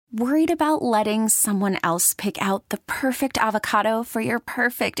Worried about letting someone else pick out the perfect avocado for your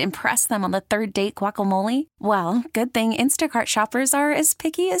perfect impress them on the third date guacamole? Well, good thing Instacart shoppers are as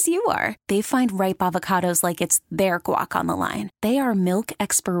picky as you are. They find ripe avocados like it's their guac on the line. They are milk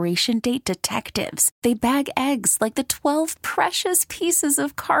expiration date detectives. They bag eggs like the 12 precious pieces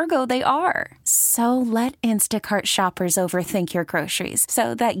of cargo they are. So let Instacart shoppers overthink your groceries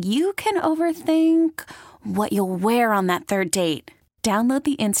so that you can overthink what you'll wear on that third date. Download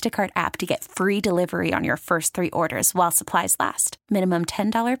the Instacart app to get free delivery on your first 3 orders while supplies last. Minimum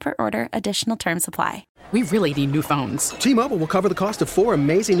 $10 per order. Additional terms apply. We really need new phones. T-Mobile will cover the cost of 4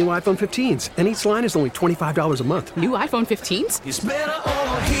 amazing new iPhone 15s, and each line is only $25 a month. New iPhone 15s? It's better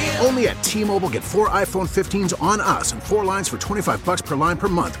over here. Only at T-Mobile, get 4 iPhone 15s on us and 4 lines for $25 per line per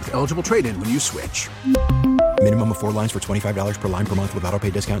month with eligible trade-in when you switch. Minimum of 4 lines for $25 per line per month with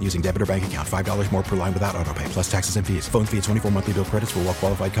autopay discount using debit or bank account. $5 more per line without autopay, plus taxes and fees. Phone fee at 24 monthly bill credits for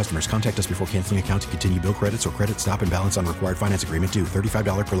well-qualified customers. Contact us before canceling account to continue bill credits or credit stop and balance on required finance agreement due.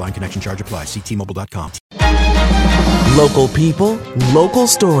 $35 per line connection charge applies. See T-Mobile.com. Local people, local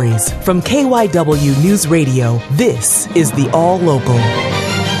stories. From KYW News Radio, this is the All Local.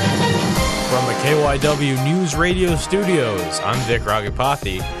 From the KYW News Radio studios, I'm Vic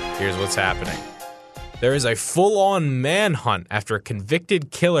Ragapathy. Here's what's happening. There is a full-on manhunt after a convicted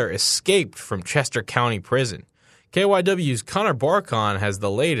killer escaped from Chester County Prison. KYW's Connor Barkon has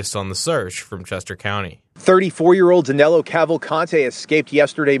the latest on the search from Chester County. 34-year-old Danilo Cavalcante escaped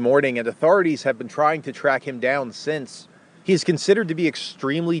yesterday morning, and authorities have been trying to track him down since. He is considered to be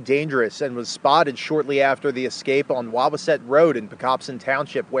extremely dangerous and was spotted shortly after the escape on Wabasset Road in Pocopson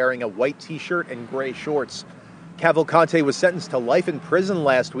Township wearing a white T-shirt and gray shorts. Cavalcante was sentenced to life in prison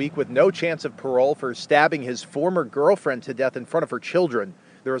last week with no chance of parole for stabbing his former girlfriend to death in front of her children.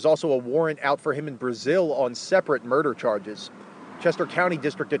 There is also a warrant out for him in Brazil on separate murder charges. Chester County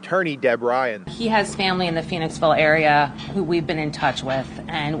District Attorney Deb Ryan. He has family in the Phoenixville area who we've been in touch with,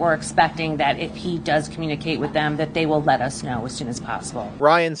 and we're expecting that if he does communicate with them, that they will let us know as soon as possible.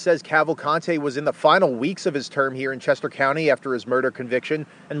 Ryan says Cavalcante was in the final weeks of his term here in Chester County after his murder conviction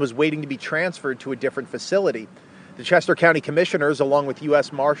and was waiting to be transferred to a different facility. The Chester County Commissioners, along with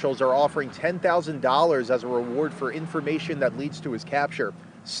U.S. Marshals, are offering $10,000 as a reward for information that leads to his capture.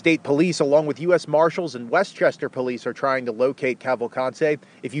 State Police, along with U.S. Marshals and Westchester Police, are trying to locate Cavalcante.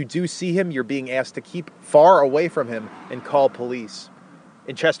 If you do see him, you're being asked to keep far away from him and call police.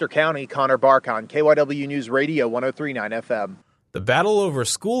 In Chester County, Connor Barkon, KYW News Radio 103.9 FM. The battle over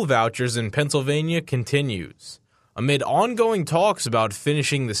school vouchers in Pennsylvania continues. Amid ongoing talks about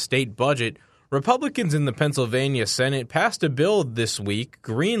finishing the state budget, Republicans in the Pennsylvania Senate passed a bill this week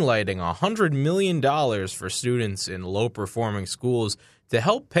greenlighting $100 million for students in low-performing schools to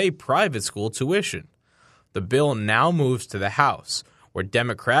help pay private school tuition. The bill now moves to the House, where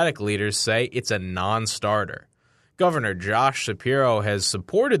Democratic leaders say it's a non-starter. Governor Josh Shapiro has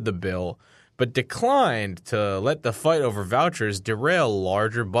supported the bill, but declined to let the fight over vouchers derail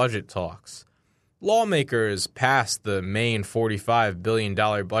larger budget talks. Lawmakers passed the Maine $45 billion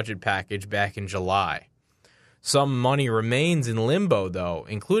budget package back in July. Some money remains in limbo, though,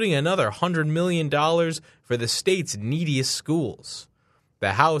 including another $100 million for the state's neediest schools.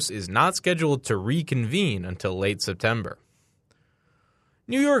 The House is not scheduled to reconvene until late September.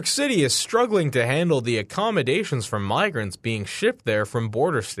 New York City is struggling to handle the accommodations for migrants being shipped there from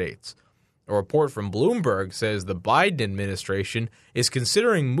border states. A report from Bloomberg says the Biden administration is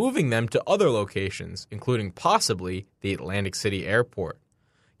considering moving them to other locations, including possibly the Atlantic City airport.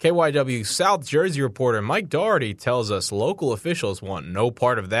 KYW South Jersey reporter Mike Doherty tells us local officials want no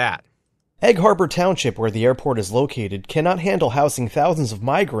part of that. Egg Harbor Township, where the airport is located, cannot handle housing thousands of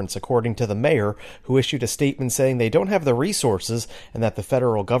migrants, according to the mayor, who issued a statement saying they don't have the resources and that the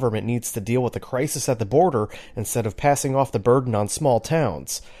federal government needs to deal with the crisis at the border instead of passing off the burden on small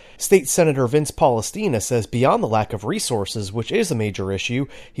towns. State Senator Vince Palestina says beyond the lack of resources, which is a major issue,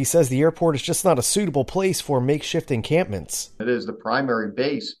 he says the airport is just not a suitable place for makeshift encampments. It is the primary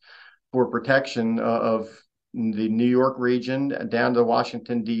base for protection of the New York region down to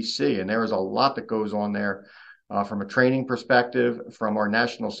Washington, D.C., and there is a lot that goes on there from a training perspective, from our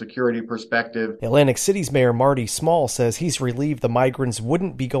national security perspective. Atlantic City's Mayor Marty Small says he's relieved the migrants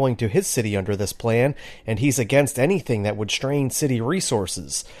wouldn't be going to his city under this plan, and he's against anything that would strain city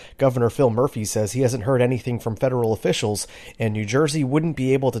resources. Governor Phil Murphy says he hasn't heard anything from federal officials, and New Jersey wouldn't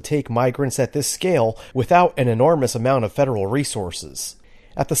be able to take migrants at this scale without an enormous amount of federal resources.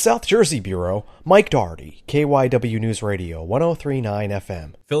 At the South Jersey Bureau, Mike Doherty, KYW News Radio, 103.9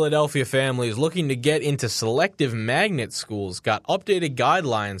 FM. Philadelphia families looking to get into selective magnet schools got updated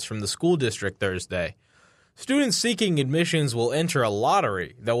guidelines from the school district Thursday. Students seeking admissions will enter a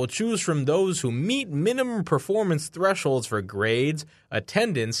lottery that will choose from those who meet minimum performance thresholds for grades,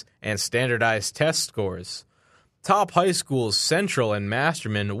 attendance, and standardized test scores. Top high schools, Central and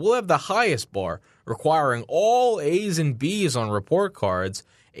Masterman, will have the highest bar, requiring all A's and B's on report cards,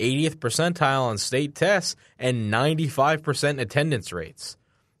 80th percentile on state tests, and 95% attendance rates.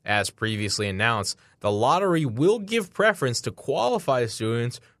 As previously announced, the lottery will give preference to qualified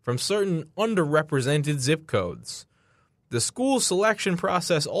students from certain underrepresented zip codes. The school selection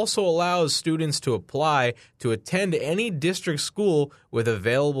process also allows students to apply to attend any district school with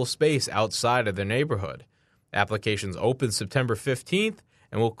available space outside of their neighborhood. Applications open September 15th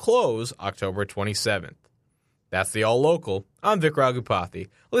and will close October 27th. That's the All Local. I'm Vic Raghupathi.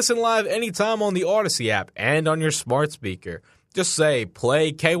 Listen live anytime on the Odyssey app and on your smart speaker. Just say,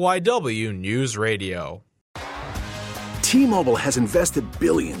 play KYW News Radio. T-Mobile has invested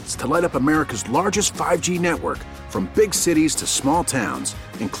billions to light up America's largest 5G network, from big cities to small towns,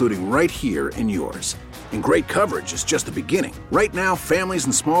 including right here in yours. And great coverage is just the beginning. Right now, families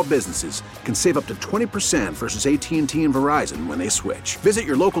and small businesses can save up to 20% versus AT&T and Verizon when they switch. Visit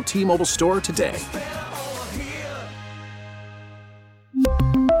your local T-Mobile store today.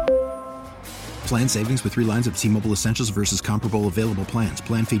 Plan savings with 3 lines of T-Mobile Essentials versus comparable available plans.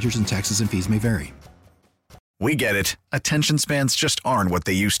 Plan features and taxes and fees may vary. We get it. Attention spans just aren't what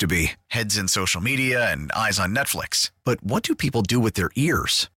they used to be. Heads in social media and eyes on Netflix. But what do people do with their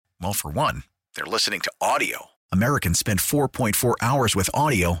ears? Well, for one, they're listening to audio. Americans spend 4.4 hours with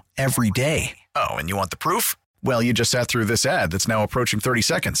audio every day. Oh, and you want the proof? Well, you just sat through this ad that's now approaching 30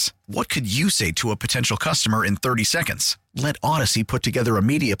 seconds. What could you say to a potential customer in 30 seconds? Let Odyssey put together a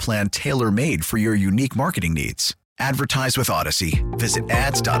media plan tailor-made for your unique marketing needs. Advertise with Odyssey. Visit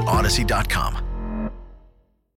ads.odyssey.com.